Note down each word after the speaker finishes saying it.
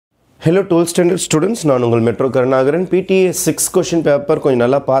Hello 12th standard students, நான் உங்கள் metro Karunakaran. PTA 6 question paper கொஞ்சம்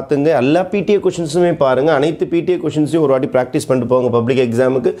நல்லா பாத்துங்க. எல்லா PTA questions-உமே பாருங்க. அனைத்து PTA questions-ஐயும் ஒரு வாட்டி practice பண்ணிட்டு போங்க பப்ளிக்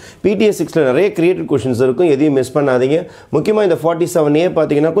எக்ஸாமுக்கு. PTA 6ல நிறைய created questions இருக்கும். எதையும் மிஸ் பண்ணாதீங்க. முக்கியமா இந்த 47A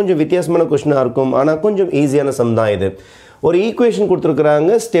பாத்தீங்கன்னா கொஞ்சம் வித்தியாசமான क्वेश्चन-ஆ இருக்கும். ஆனா கொஞ்சம் ஈஸியான சம் தான் இது. ஒரு ஈக்குவேஷன்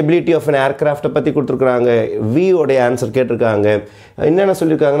கொடுத்திருக்காங்க, ஸ்டெபிலிட்டி ஆஃப் an aircraft பத்தி கொடுத்திருக்காங்க. V ஓட ஆன்சர் கேட்டிருக்காங்க. என்னென்ன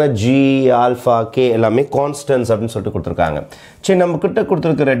சொல்லிருக்காங்கன்னா g, alpha, k எல்லாமே கான்ஸ்டன்ட்ஸ் அப்படினு சொல்லிட்டு கொடுத்திருக்காங்க. சரி, நம்ம கிட்ட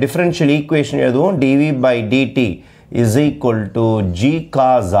கொடுத்திருக்கிற டிஃபரன்ஷியல் ஈக்குவேஷன் எதுவும் dv/dt is equal to g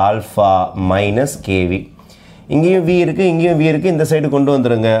cos alpha minus kv. இங்கேயும் v இருக்கு, இங்கேயும் v இருக்கு, இந்த சைடு கொண்டு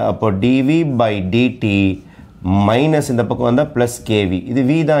வந்துருங்க. அப்போ dv/dt மைனஸ் இந்த பக்கம் வந்தா plus kv. இது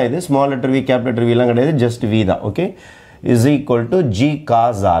v தான், இது small letter v capital letter v எல்லாம் கிடையாது, just v தான். Okay, is equal to g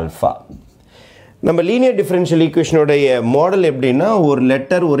cos alpha. நம்ம லீனியர் டிஃபரன்ஷியல் ஈக்குவேஷனோடைய மாடல் எப்படின்னா, ஒரு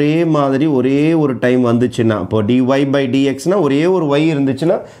லெட்டர் ஒரே மாதிரி ஒரே ஒரு டைம் வந்துச்சுன்னா, இப்போ dy/dxனா ஒரே ஒரு y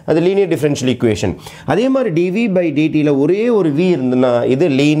இருந்துச்சுன்னா அது லீனியர் டிஃபரன்ஷியல் ஈக்குவேஷன். அதே மாதிரி dv/dtல ஒரே ஒரு v இருந்துன்னா இது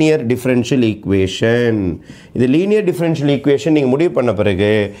லீனியர் டிஃபரன்ஷியல் ஈக்குவேஷன். இது லீனியர் டிஃபரன்ஷியல் ஈக்குவேஷன் நீங்க முடிவு பண்ண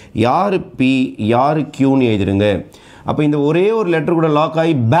பிறகு யாரு p யாரு q ன்னு எழுதிருங்க. அப்போ இந்த ஒரே ஒரு லெட்டர் கூட லாக்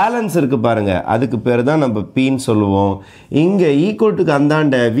ஆகி பேலன்ஸ் இருக்கு பாருங்க, அதுக்கு பேர் தான் நம்ம p ன்னு சொல்லுவோம். இங்க ஈக்குவல் டுக்கு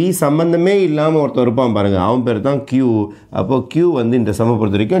அந்தாண்ட v சம்பந்தமே இல்லாம ஒருத்தர் இருப்பான் பாருங்க, அவன் பேர் தான் q. அப்போ q வந்து இந்த சம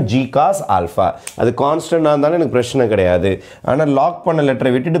பொறுத்த வரைக்கும் g cos alpha. அது கான்ஸ்டன்டா இருந்தாலும் எனக்கு பிரச்சனை கிடையாது. ஆனா லாக் பண்ண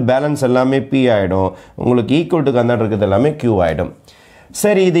லெட்டரை விட்டுட்டு பேலன்ஸ் எல்லாமே p ஆயிடும். உங்களுக்கு ஈக்குவல் டுக்கு அந்தாண்ட இருக்கிறது எல்லாமே q ஆயிடும்.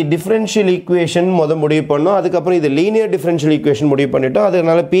 சரி, இது டிஃபரன்ஷியல் ஈக்குவேஷன் முடிவு பண்ணோம். அதுக்கப்புறம் இது லீனியர் டிஃபரன்ஷியல் ஈக்குவேஷன் முடிவு பண்ணிட்டோம்.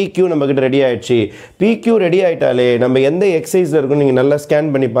 அதனால PQ நம்ம கிட்ட ரெடி ஆயிடுச்சு. PQ ரெடி ஆயிட்டாலே நம்ம எந்த எக்ஸசைஸ்ல இருக்கும் நீங்க நல்லா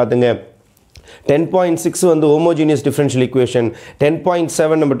ஸ்கேன் பண்ணி பாத்துங்க. 10.6 வந்து ஹோமோஜீனியஸ் டிஃபரன்ஷியல் ஈக்குவேஷன்,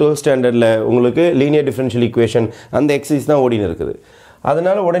 10.7 நம்ம 12th ஸ்டாண்டர்ட்ல உங்களுக்கு லீனியர் டிஃபரன்ஷியல் ஈக்குவேஷன், அந்த எக்ஸசைஸ் தான் ஓடின்னு இருக்குது.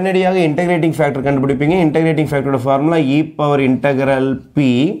 அதனால உடனடியாக integrating factor கண்டுபிடிப்பீங்க. Integrating ஃபேக்டரோட formula e⁻∫p.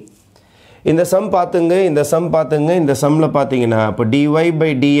 இந்த சம் பாத்துங்க, இந்த சம் பாத்துங்க. இந்த சம்ல பாத்தீங்கன்னா அப்ப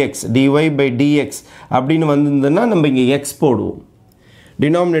dy/dx அப்படின்னு வந்திருந்தா நம்ம இங்க x போடுவோம்.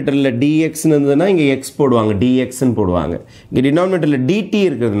 டினாமினேட்டர்ல dx ன்னு இருந்ததுனா இங்க x போடுவாங்க, dx ன்னு போடுவாங்க. இங்க டினாமினேட்டர்ல dt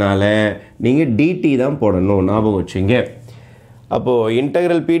இருக்கிறதுனால நீங்க dt தான் போடணும், ஞாபகம் வச்சுங்க. அப்போ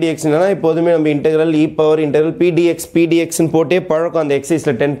இன்டெகிரல் pdx னா எப்போதுமே நம்ம இன்டெகிரல் e⁻∫pdx ன்னு போட்டே பழக்கம் அந்த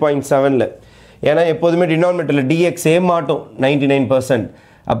எக்ஸசைஸ்ல 10.7ல. ஏன்னா எப்போதுமே டினாமினேட்டர்ல dx ஏ மாட்டோம் 99%.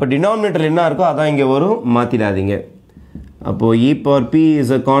 அப்போ டினாமினேட்டர் என்ன இருக்கோ அதான் இங்கே வரும், மாற்றிடாதீங்க. அப்போது e⁻p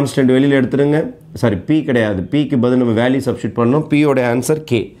இஸ் அ கான்ஸ்டன்ட் வெளியில் எடுத்துருங்க. சாரி, p கிடையாது, pக்கு பதில் நம்ம வேல்யூ சப்ஸ்டிட் பண்ணணும். p ஓட answer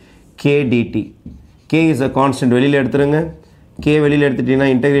k dt. k is a constant வெளியில் எடுத்துருங்க. k வெளியில் எடுத்துட்டீங்கன்னா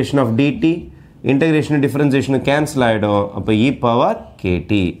integration of dt, integration differentiation cancel ஆகிடும். அப்போ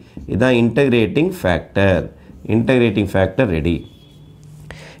e⁻kt இதுதான் integrating factor. Integrating factor ready.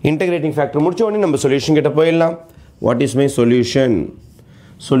 Integrating factor முடிச்ச உடனே நம்ம சொல்யூஷன் கிட்ட போயிடலாம். What is my solution?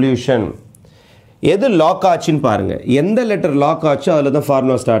 Solution எது லாக் ஆச்சுன்னு பாருங்க. எந்த லெட்டர் லாக் ஆச்சோ அதில் தான்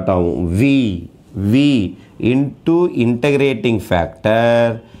ஃபார்முலா ஸ்டார்ட் ஆகும். v into integrating factor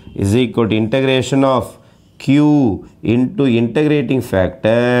is equal to integration of q into integrating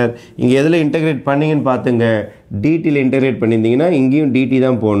factor. இங்கே எதில் இன்டகிரேட் பண்ணீங்கன்னு பார்த்துங்க, dtல இன்டகிரேட் பண்ணியிருந்தீங்கன்னா இங்கேயும் dt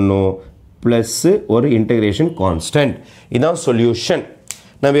தான் போடணும், ப்ளஸ் ஒரு இன்டகிரேஷன் கான்ஸ்டன்ட். இதுதான் சொல்யூஷன்.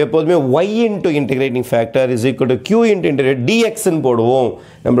 நம்ம எப்போதுமே y into integrating factor is equal to q into integrate dx ன்னு போடுவோம்.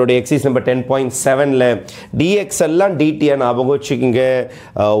 நம்மளோட எக்ஸசைஸ் நம்பர் 10.7ல dx எல்லாம் dt ஞாபகம் வச்சுக்கிங்க,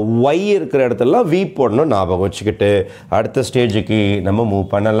 y இருக்கிற இடத்துலலாம் v போடணும் ஞாபகம் வச்சுக்கிட்டு அடுத்த ஸ்டேஜுக்கு நம்ம மூவ்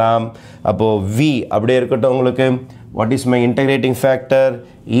பண்ணலாம். அப்போது v அப்படியே இருக்கட்டும் உங்களுக்கு. What is my integrating factor?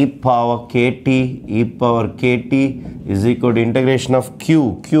 e⁻kt is equal to integration of q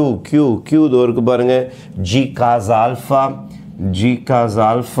இதோ இருக்கு பாருங்க, g cos alpha.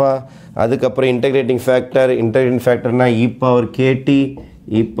 அதுக்கப்புறம் இன்டகிரேட்டிங் ஃபேக்டர்னா e⁻kt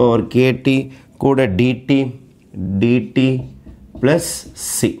கூட dt plus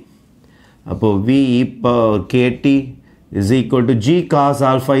c. அப்போ v e⁻kt is equal to g cos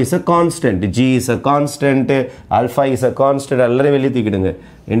alpha is a constant. G is a constant, alpha is a constant. எல்லாரும் வெளியே தூக்கிடுங்க.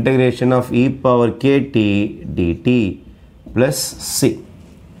 Integration of e⁻kt dt plus c.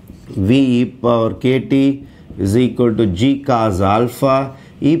 v e⁻kt is equal to g cos alpha.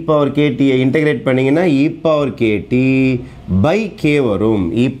 e⁻kt integrate பண்ணீங்கன்னா e⁻kt by k வரும்.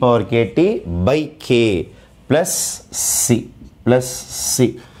 e⁻kt by k plus c.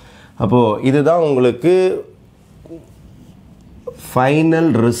 அப்போ இதுதான் உங்களுக்கு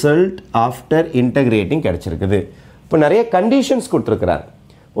final result after integrating கிடைச்சிருக்குது. இப்போ நிறைய கண்டிஷன்ஸ் கொடுத்துருக்குறாங்க.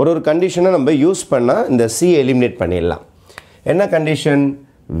 ஒரு கண்டிஷனை நம்ம யூஸ் பண்ணால் இந்த c எலிமினேட் பண்ணிடலாம். என்ன கண்டிஷன்?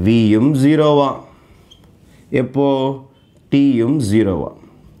 vயும் 0வா, எப்போ tயும் 0வா.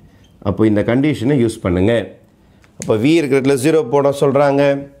 அப்போ இந்த கண்டிஷனை யூஸ் பண்ணுங்க. அப்போ v இருக்கிறதுல 0 போட சொல்கிறாங்க.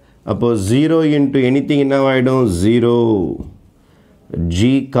 அப்போ 0 into anything என்னவாயிடும் 0 g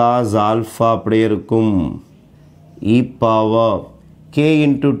cos alpha அப்படியே இருக்கும் e power k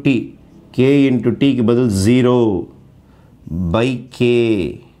into t க்கு பதில் 0 by k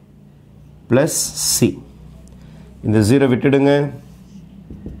plus c இந்த 0 விட்டுடுங்க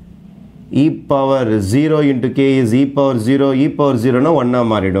e power 0 into k is e power 0 னா 1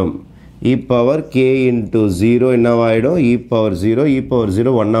 மாறிடும் e power k into 0 என்னவாயிடும் e power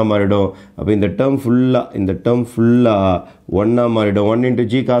 0 1 மாறிடும் அப்ப இந்த term ஃபுல்லா 1 மாறிடும் 1 into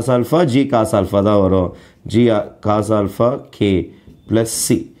g cos alpha தான் வரும் g cos alpha k plus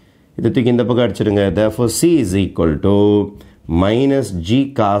c இத தூக்கி இந்த பக்கம் அடிச்சிடுங்க therefore c is equal to minus g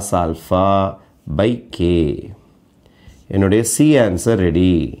cos alpha by k என்னுடைய c answer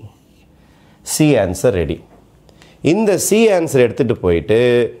ready இந்த c answer எடுத்துட்டு போயிட்டு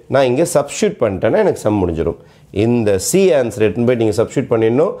நான் இங்க சப்ஸ்டிட்யூட் பண்ணிட்டேன்னா எனக்கு சம் முடிஞ்சிரும் இந்த c answer எடுத்து போய் நீங்க சப்ஸ்டிட்யூட்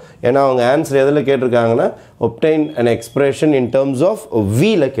பண்ணிடணும் ஏனா அவங்க answer எதல கேட்டிருக்காங்கன்னா obtain an expression in terms of v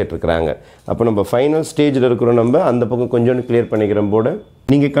ல கேட்டிருக்காங்க அப்ப நம்ம ஃபைனல் ஸ்டேஜ்ல இருக்கிறோம் நம்ம அந்த பக்கம் கொஞ்சம் கிளியர் பண்ணிக்கிறோம் போட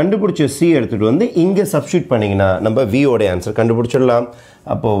நீங்க கண்டுபிடிச்ச c எடுத்துட்டு வந்து இங்க சப்ஸ்டிட்யூட் பண்ணீங்கனா நம்ம v ஓட ஆன்சர் கண்டுபிடிச்சிடலாம்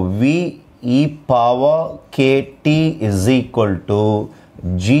அப்போ v e power kt is equal to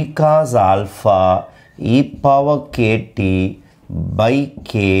g cos alpha e power kt by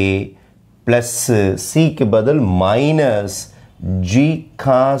k plus c के बदल minus g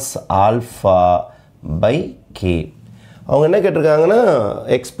cos alpha by k அவங்க என்ன கேட்டிருக்காங்கன்னா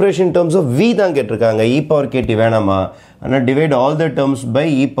expression in terms of v தான் கேட்டிருக்காங்க e power kt வேணாமா ஆனா divide all the terms by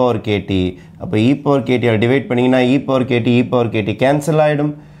e power kt அப்ப e power kt ஆல டிவைட் பண்ணீங்கனா e power kt கேன்சல்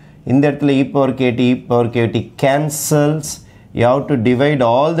ஆயிடும் இந்த இடத்துல e power kt cancels you have to divide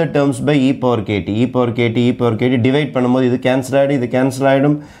all the terms by e power kt divide பண்ணும்போது இது cancel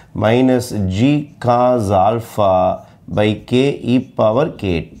ஆயிடும் minus g cos alpha by k e power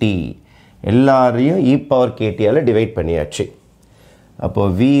kt எல்லாரையும் e power kt ஆல divide பண்ணியாச்சு அப்போ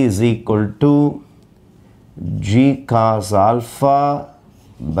v is equal to g cos alpha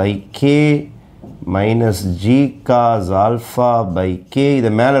by k minus g cos alpha by k இத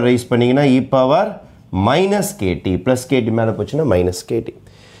மேல rice பண்ணீங்கனா e power minus kt plus kt மேல போச்சுனா minus kt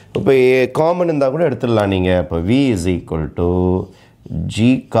இப்போ காமன் இருந்தா கூட எடுத்துடலாம் நீங்க அப்ப v is equal to g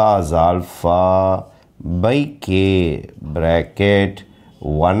cos alpha by k bracket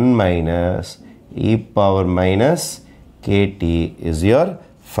 1 minus e power minus kt is your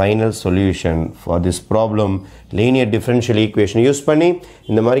final solution for this problem linear differential equation use பண்ணி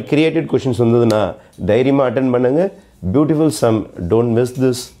இந்த மாதிரி created questions வந்ததுனா தைரியமா அட்டெண்ட் பண்ணுங்க beautiful sum don't miss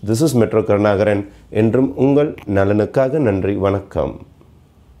this is Metro Karnagaran என்றும் உங்கள் நலனுக்காக நன்றி வணக்கம்